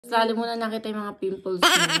Lalo mo na nakita yung mga pimples mo.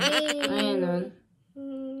 Ayan o.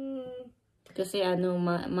 Kasi ano,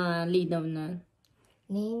 malinaw na.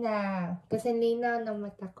 Linaw. Kasi linaw ng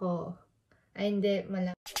mata ko. Ay, hindi.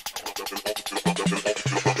 Malaki.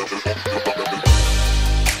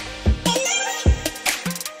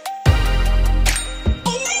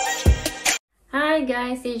 Hi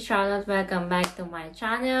guys, it's Charlotte. Welcome back to my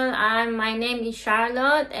channel. My name is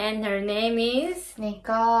Charlotte and her name is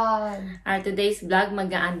Nicole. Today's vlog,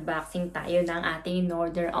 mag-unboxing tayo ng ating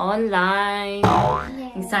in-order online.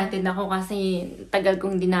 Yeah. Excited ako kasi tagal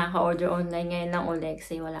kong di naka-order online ngayon lang ulit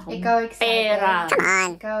kasi wala akong pera.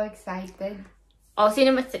 pera. Ikaw excited? Oh,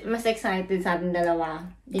 sino mas excited sa ating dalawa?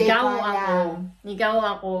 Ikaw o ako? Ikaw o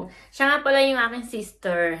ako. Siya nga pala yung aking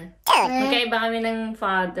sister. Magkaiba kami ng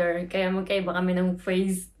father. Kaya magkaiba kami ng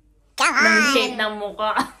face. Ng shape ng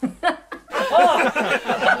mukha.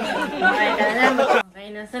 Okay,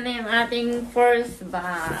 nasa na yung ating first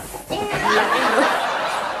box. Laki mo.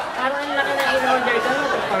 Parang ang laki na in-order ko.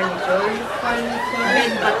 Furniture.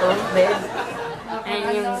 Bed ba to? Bed.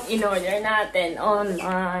 Ayan yung in-order natin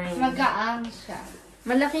online. Magaang siya.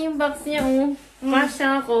 Malaki yung box niya, oh.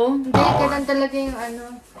 Kasya ako. Hindi, ganun talaga yung ano.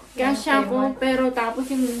 Kasya ako, pero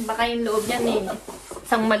tapos yung baka yung loob niyan eh.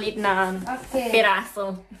 Isang maliit na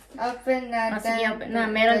piraso. Open natin. Sige, open na.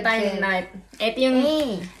 Meron tayong knife.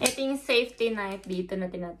 Ito yung safety knife dito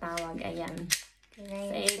na tinatawag. Ayan.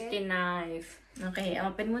 Safety knife. Okay,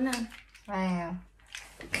 open mo na. Wow.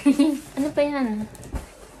 Ano pa yan?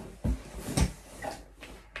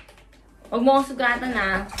 Huwag mo akong sugatan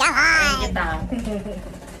na. Ayan kita.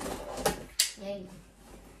 Yay.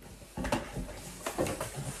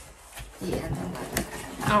 Yan.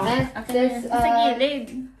 Okay. Sa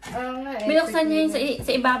gilid. Binuksan niya yung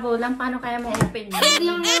sa ibabaw lang. Paano kaya mo open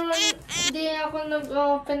yun? Hindi ako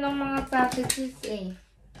nag-open ng mga packages eh.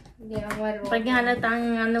 Hindi ako marunong. Pag halatang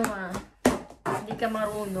ano hindi ka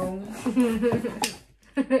marunong.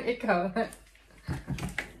 Ikaw.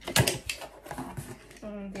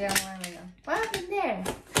 Hindi ako marunong. What in there?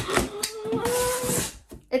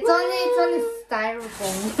 It's only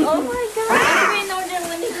styrofoam. Oh my God! Ano ba yung order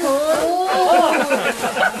mo, Nicole?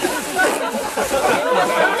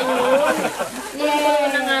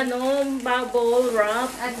 Yay! Ng ano, bubble wrap.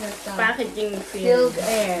 Ano to? Packaging film. Filled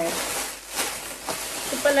air.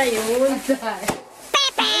 Ito pala yun.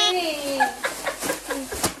 Hey!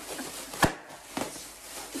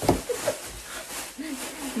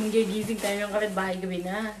 Magigising tayo ng kapitbahay gabi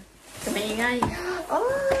na. Kamay-ingay. Oh!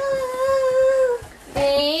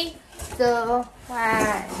 Hey! So,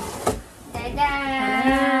 one. Ta-da!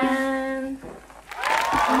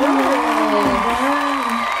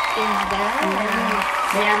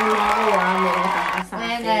 Bayaran mo ako may utang sa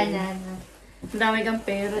akin. Na. Ang dami kang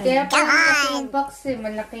pera eh. Kaya pa malaki yung box eh.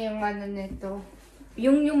 Malaki yung ano nito.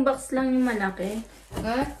 Yung box lang yung malaki.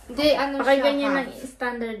 Huh? Hindi, ano Pakay siya ganyan ha? lang,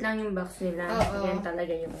 standard lang yung box nila. Oo. Yan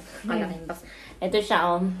talaga yung malaking box. Ito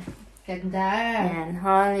siya Ganda. Yan,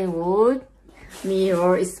 Hollywood.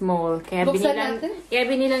 Mirror small. Kaya Buksan binilan, natin? kaya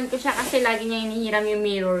binilan ko siya kasi lagi niya hinihiram yung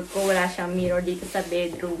mirror ko. Wala siyang mirror dito sa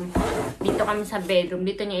bedroom. Dito kami sa bedroom.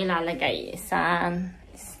 Dito niya ilalagay sa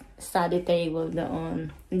study table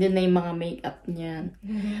doon. Doon na yung mga makeup niya.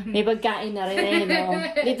 May pagkain na rin eh, no?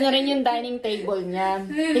 Dito na rin yung dining table niya.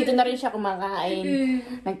 Dito na rin siya kumakain.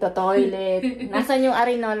 Nagto-toilet. Nasaan yung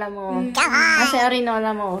arinola mo? Nasaan yung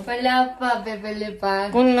arinola mo? Wala pa, bebele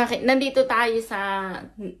pa. Kung nandito tayo sa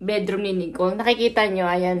bedroom ni Nicole, nakikita nyo,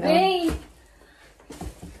 ayan o. Hey!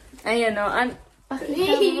 Ayan o.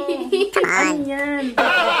 Pakita mo. Ano yan?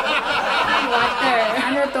 Water.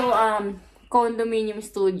 Ano to, condominium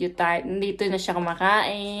studio type. Nandito na siya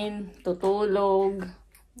kumakain, tutulog.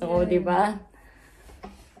 Oo, di ba?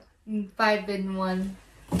 5 in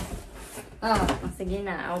 1. Oh, Sige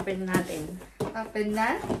na, open natin. open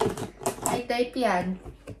na. Ay, type yan.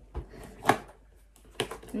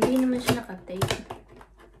 Hindi naman siya nakatape.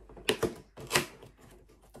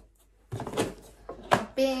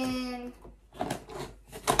 Open.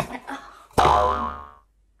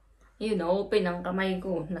 Yun, open ang kamay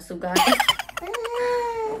ko. Nasugat.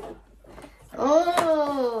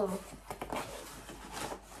 Oh!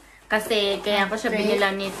 Kasi, kaya ko siya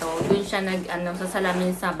binilan nito. Doon siya sa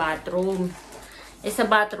salamin sa bathroom. Eh, sa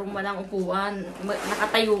bathroom, walang upuan.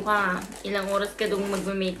 Nakatayo ka. Ilang oras ka doon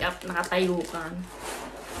mag-makeup, nakatayo ka.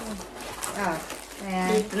 Ah, ayan.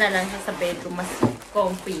 Dito na lang siya sa bedroom. Mas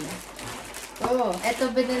comfy. Oh,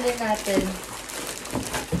 eto binili natin.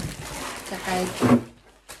 Saka ito.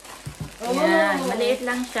 Oh! Yan. Maliit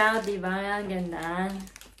lang siya, di ba? Ganda.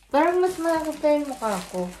 Parang mas malaki pa yung mukha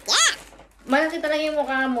ko. Malaki talaga yung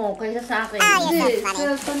mukha mo kaysa sa akin. Hindi,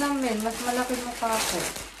 sa namin, mas malaki yung mukha ko.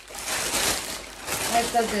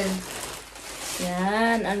 Ito din.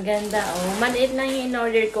 Yan, ang ganda. Oh, maliit lang yung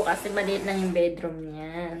in-order ko kasi maliit lang yung bedroom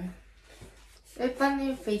niyan. Paano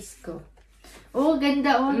yung face ko? Oh,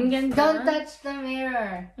 ganda oh. Ang ganda. Don't touch the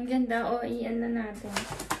mirror. Ang ganda. Oh, iyan na natin.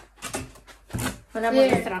 Wala mo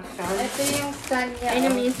instruction. Ito yung stand niya. Ayun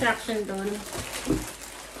yung instruction doon.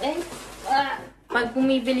 Pag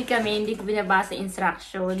pumibili kami, hindi ko binabasa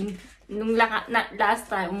instruction. Nung last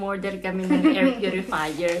time, umorder kami ng air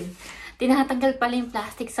purifier. Tinatanggal pala yung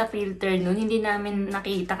plastic sa filter nun. Hindi namin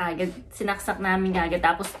nakita kagad. Sinaksak namin kagad.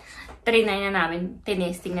 Tapos, trinay na namin.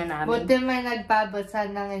 Tinesting na namin. Buti may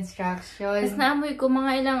nagbabasa ng instruction. Tapos naamoy ko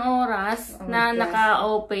mga ilang oras na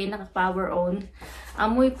naka-open, naka-power on.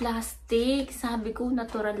 Amoy plastic. Sabi ko,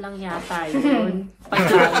 natural lang yata yun.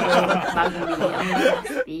 Bagong bili, amoy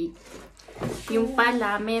plastic. Yung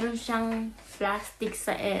pala, meron siyang plastic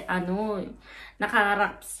sa,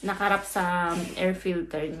 nakarap sa air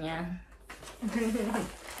filter niya.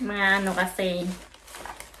 Mga ano kasi,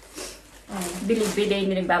 bili-bili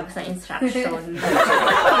hindi nagbabasa ng instruction.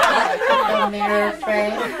 The mirror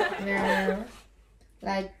frame. Mirror.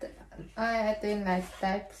 Light. Ito yung light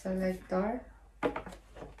type. Selector.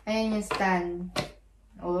 Ayan yung stand.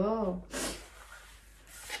 Oh.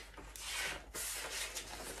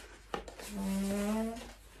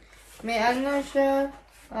 May ano siya.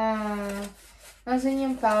 Nasaan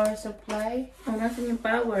yung power supply? Oh, nasan yung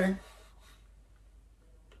power?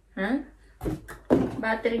 Huh?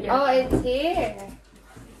 Battery yan. Oh, it's here.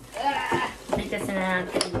 Hindi kasi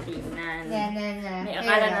natin tingnan. Yan. May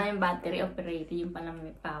akala na yung battery operated, yung pala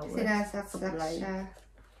may power. Sinasaksak supply. siya.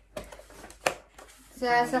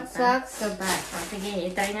 Sinasaksak sa back. Oh, sige,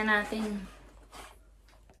 itry na natin.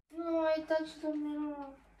 No, I touched the mirror.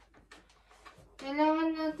 Kailangan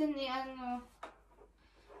natin i-ano.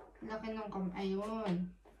 Laki ng kamay. Ayun.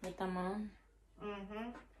 Kita mo? Okay.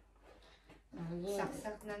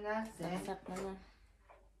 Saksak na natin. Saksak na.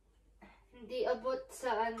 Hindi abot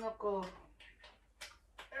sa ano ko.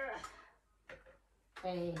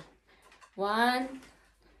 Okay. 1,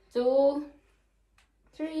 2,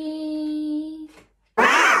 3.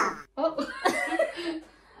 Oh!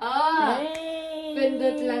 Yay!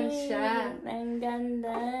 Pindot lang siya. Ang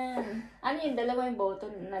ganda. Ano yung dalawa yung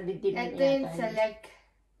button na didin Ito yung select.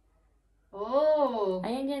 Oh!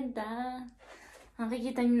 Ay, ang ganda.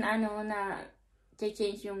 Nakikita nyo na na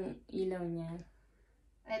change yung ilaw niya.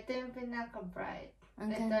 Ito yung pinaka-bright. Ang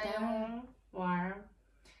Ito ganda. yung warm,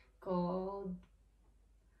 cold.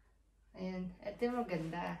 Ayan. Ito yung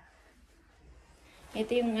maganda.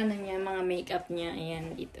 Ito yung ano niya, mga makeup niya.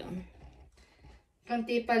 Ayan, dito.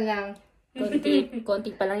 Konti pa lang.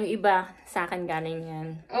 Konti pa lang yung iba. Sa akin galing yan.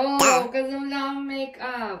 Oh, kasi wala akong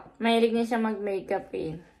makeup. Mahilig niya siya mag-makeup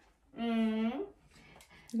eh. Mm.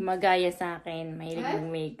 Gumagaya sa akin. Mahilig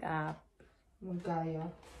mag-makeup. Magkaya.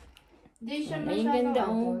 Hindi siya Ay, ganda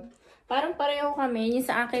masyadong oh. Parang pareho kami. Yung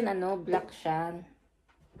sa akin, black siya.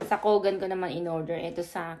 Sa Kogan ko naman in-order. Ito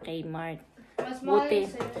sa KMART. Mas mahal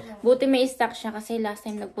sa'yo. Buti may stock siya kasi last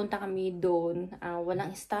time nagpunta kami doon,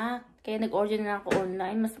 walang stock. Kaya nag-order na ako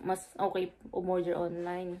online. Mas okay umorder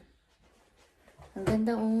online. Ang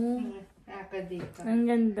ganda oh. Ako dito. Ang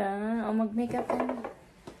ganda. O mag-makeup ka na.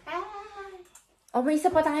 O may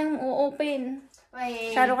isa pa tayong open.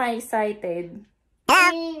 Wait. Masyado ka excited.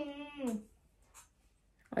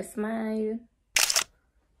 O smile.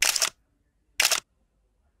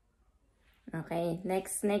 Okay,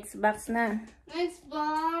 next box na. Next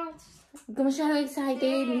box. Huwag ka masyado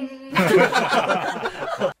excited.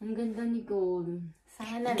 Ang ganda ni Gold.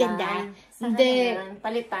 Sana Ganda. lang. Sana Hindi. lang.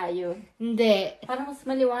 Palit tayo. Hindi. Parang mas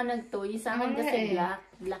maliwanag to. Yung sa akin Ano kasi eh. black.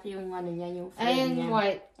 Black yung ano niya, yung frame Ayan, niya.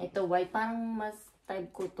 white. Ito white. Parang mas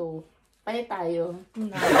type ko to. Palit tayo.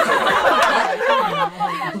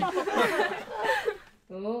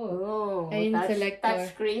 Oh. Ayun, selector.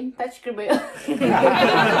 Touchscreen. Touchscreen ba yun?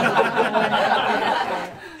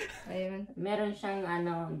 Ayun. Meron siyang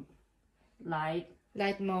light.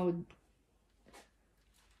 Light mode.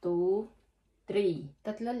 2, 3.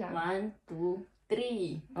 Tatlo lang. 1, 2,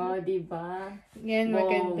 3. Oh, diba? Yan,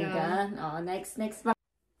 maganda. Oh, next box.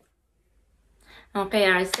 Okay,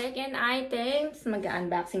 our second items.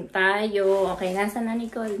 Mag-unboxing tayo. Okay, nasa na,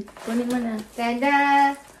 Nicole? Kunin mo na.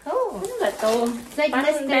 Tada! Oh! Ano ba to? Like Parang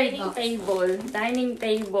mystery dining box. table. Dining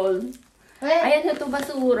table. Well, Ayan, ito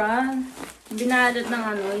basura. Binalot ng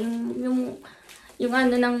yung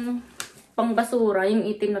ano ng pangbasura, yung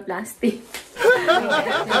itim na plastic.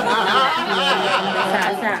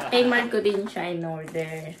 sa KMART ko din siya in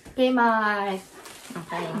order. KMART.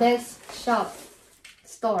 Okay. Best shop.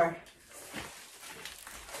 Store.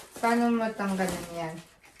 Paano mo tanggalin yan?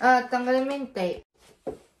 Tanggalin mo yung tape.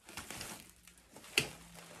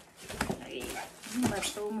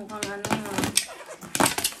 Bato, mukhang ano.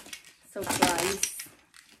 Surprise.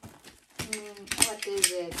 What is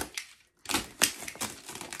it?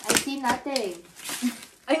 I see nothing.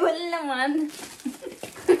 Ay, wala naman.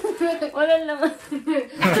 Wala naman.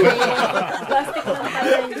 Plastic lang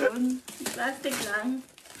pala yun. Plastic lang.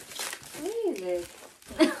 What is it?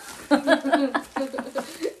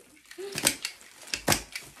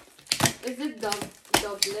 Is it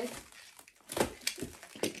doublet?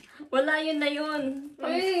 Wala yun na yun.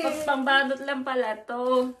 Pangbanot lang pala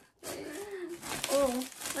to. Oh,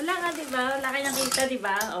 wala nga diba? Wala kayo nakita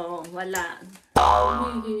diba? Oh, wala.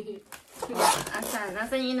 Asan?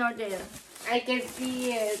 Asan yung in-order? I can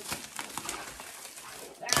see it.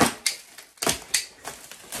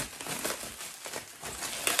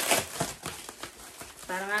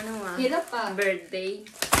 Parang ano Hirap pa. birthday.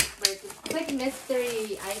 It's like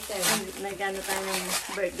mystery item. Nagano tayo ng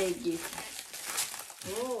birthday gift.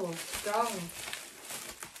 Oh, strong.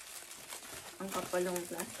 Ang kapal ng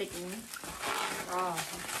plastic niya. Oh.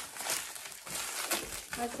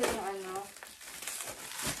 What's yung ano?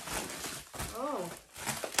 Oh.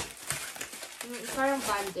 Parang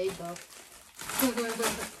band-aid oh.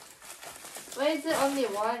 Why is it only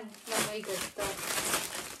one? Na may gusto.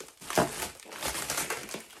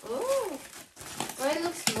 Oh. Why it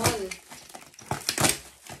looks small?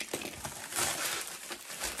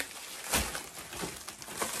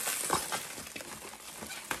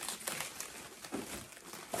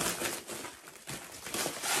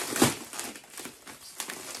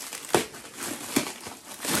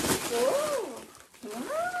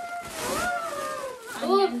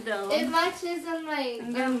 It matches on my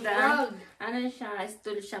Ang ganda. rug. Ano siya,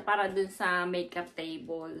 stool siya para dun sa makeup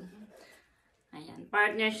table. Ayan,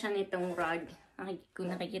 partner siya nitong rug. Kung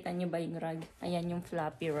nakikita niyo ba yung rug? Ayan yung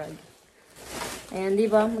floppy rug. Ayan, di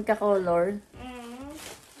ba? Magka-color.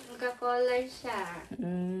 Magka-color siya.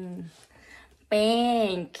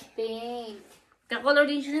 Pink. Pink. Ka-color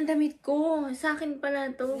din siya ng damit ko. Sa akin pala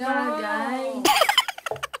to. No. Bagay.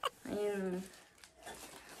 Ayun.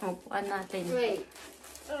 Upuan natin. Wait.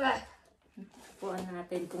 Upuan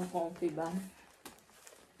natin kung comfy ba.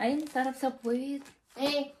 Ayun, sarap sa puwit.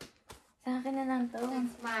 Hey, Sa akin na lang to.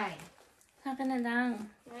 that's mine. Sa akin na lang.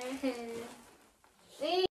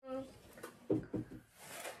 Hey.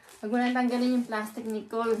 Huwag mo lang tanggalin yung plastic,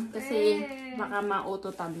 Nicole. Kasi baka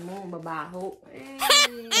maututan mo, babaho.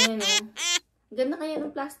 Ayun o. Ganda kaya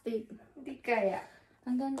ng plastic. Hindi kaya.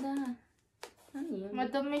 Ang ganda. Ano yun?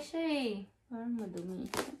 Madumi siya eh. Parang madumi.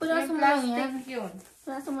 Yung Pulaso mo lang yan. plastic yun.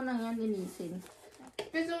 Pulaso mo lang yan, linisin.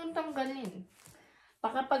 Gusto mong tanggalin.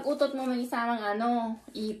 Baka pag utot mo may isamang ano,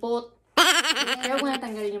 ipot. Kaya huwag mo na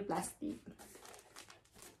tanggalin yung plastic.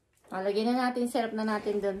 Lagyan na natin, syrup na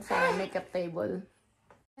natin doon sa makeup table.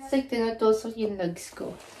 It's like tinutusok yung legs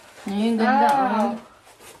ko. Ayun, ganda. Oh.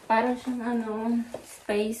 Parang siyang ano,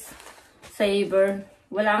 space saver.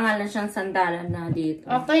 Wala nga lang siyang sandalan na dito.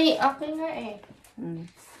 Okay nga eh.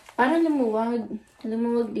 Parang lumuwag.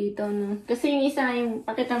 Lumuwag dito, no? Kasi yung isa, yung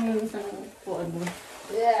pakita mo yung isang puan mo.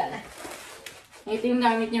 Yeah. Ito yung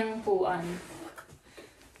gamit niyang puan.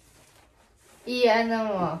 I-ano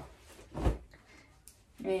mo.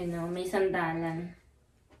 Ayun, no? May sandalan.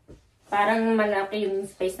 Parang malaki yung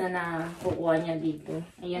space na nakukuha niya dito.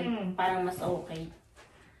 Ayan, parang mas okay.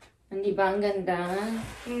 Hindi ba? Ang ganda.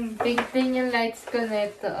 Pink din yung lights ko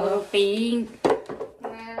nito. Puro pink.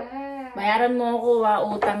 Bayaran mo ako,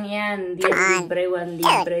 utang yan. Di libre, 1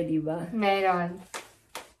 libre, di ba? Meron.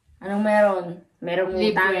 Anong meron? Merong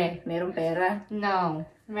utang. Libre. Merong pera. No.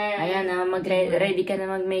 Meron. Ayan na, ready ka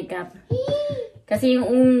na mag-makeup. Kasi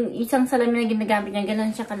yung isang salamin na ginagamit niya,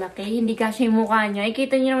 ganun siya kalaki. Hindi kasi yung mukha niya.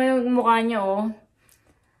 Kita niyo naman yung mukha niya, oh.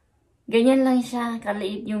 Ganyan lang siya,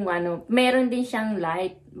 kaliit yung ano. Meron din siyang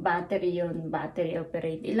light. Battery yun. Battery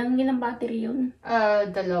operate. Ilang battery yun?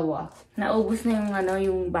 2. Naubos na yung ano,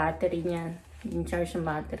 yung battery niya. Yung charge ng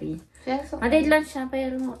battery. Yes, okay. Madali lang siya,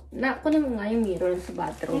 pero kunin mo nga yung mirror sa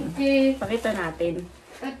bathroom. Okay. Pakita natin.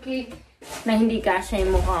 Okay. Na hindi kasya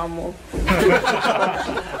yung mukha mo.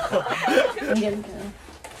 Ang ganda.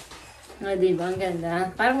 Diba? Ang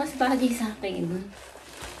ganda. Parang mas bagay sa akin.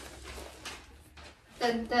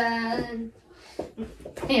 Tantan.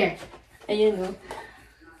 Here. Ayun, oh.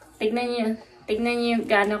 Tignan niyo. Tignan niyo yung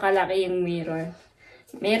gaano kalaki yung mirror.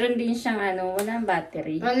 Meron din siyang ano, walang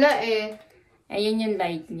battery. Wala eh. Ayun yung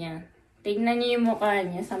light niya. Tignan niyo yung mukha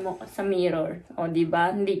niya sa mirror. O,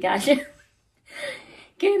 diba? Hindi kasya.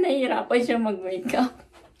 Kaya nahihirapan siya mag-makeup.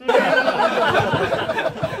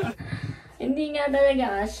 Hindi nga talaga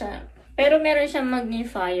kasya. Pero meron siyang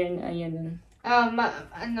magnifier na, ayun.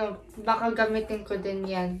 Baka gamitin ko din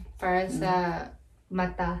yan para sa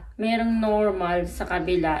mata. Merong normal sa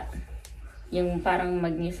kabila. Yung parang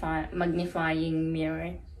magnifying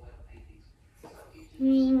mirror.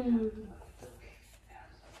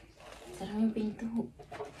 Sarap yung pinto.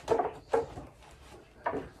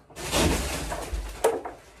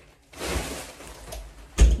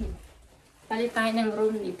 Palit tayo ng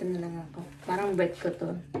room. Dito na lang ako. Parang bed ko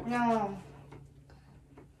to. No.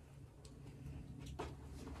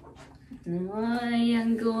 Ay,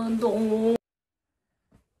 ang gondo.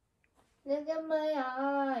 Look at my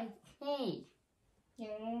eyes. Hey.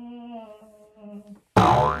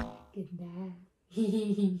 Ganda.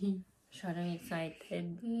 Masyadong excited.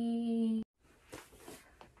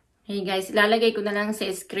 Hey guys, ilalagay ko na lang sa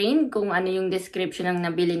screen kung ano yung description ng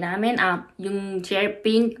nabili namin. Yung chair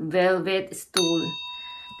pink velvet stool.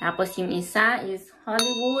 Tapos yung isa is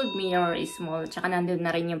Hollywood mirror small. Tsaka nandun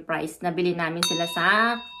na rin yung price. Nabili namin sila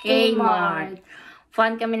sa KMART.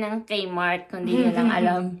 Fan kami ng KMART kung di nyo lang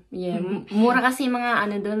alam. Yeah. Mura kasi mga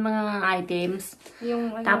ano doon, mga items.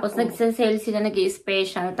 Tapos nagsasale sila,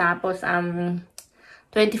 nag-i-special. Tapos 24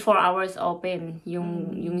 hours open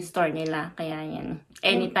yung store nila. Kaya yan.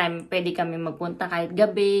 Anytime pwede kami magpunta kahit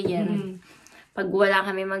gabi. Yan. Pag wala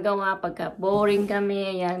kami magawa, pagka boring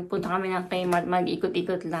kami, yan, punta kami ng KMART,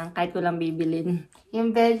 mag-ikot-ikot lang, kahit walang bibilin.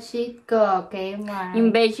 Yung bedsheet ko, KMART.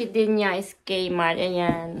 Yung bedsheet din niya is KMART.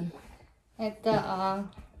 Ayan. Ito,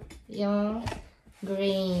 yung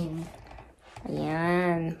green.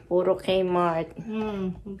 Ayan. Puro KMART.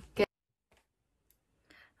 Okay.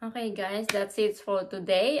 Okay guys, that's it for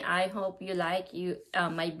today. I hope you like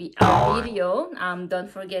my video. Don't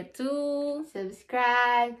forget to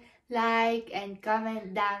Subscribe, like, and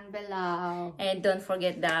comment down below. and don't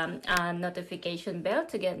forget the notification bell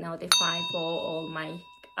to get notified for all my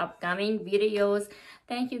upcoming videos.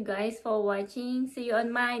 Thank you guys for watching. See you on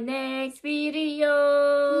my next video.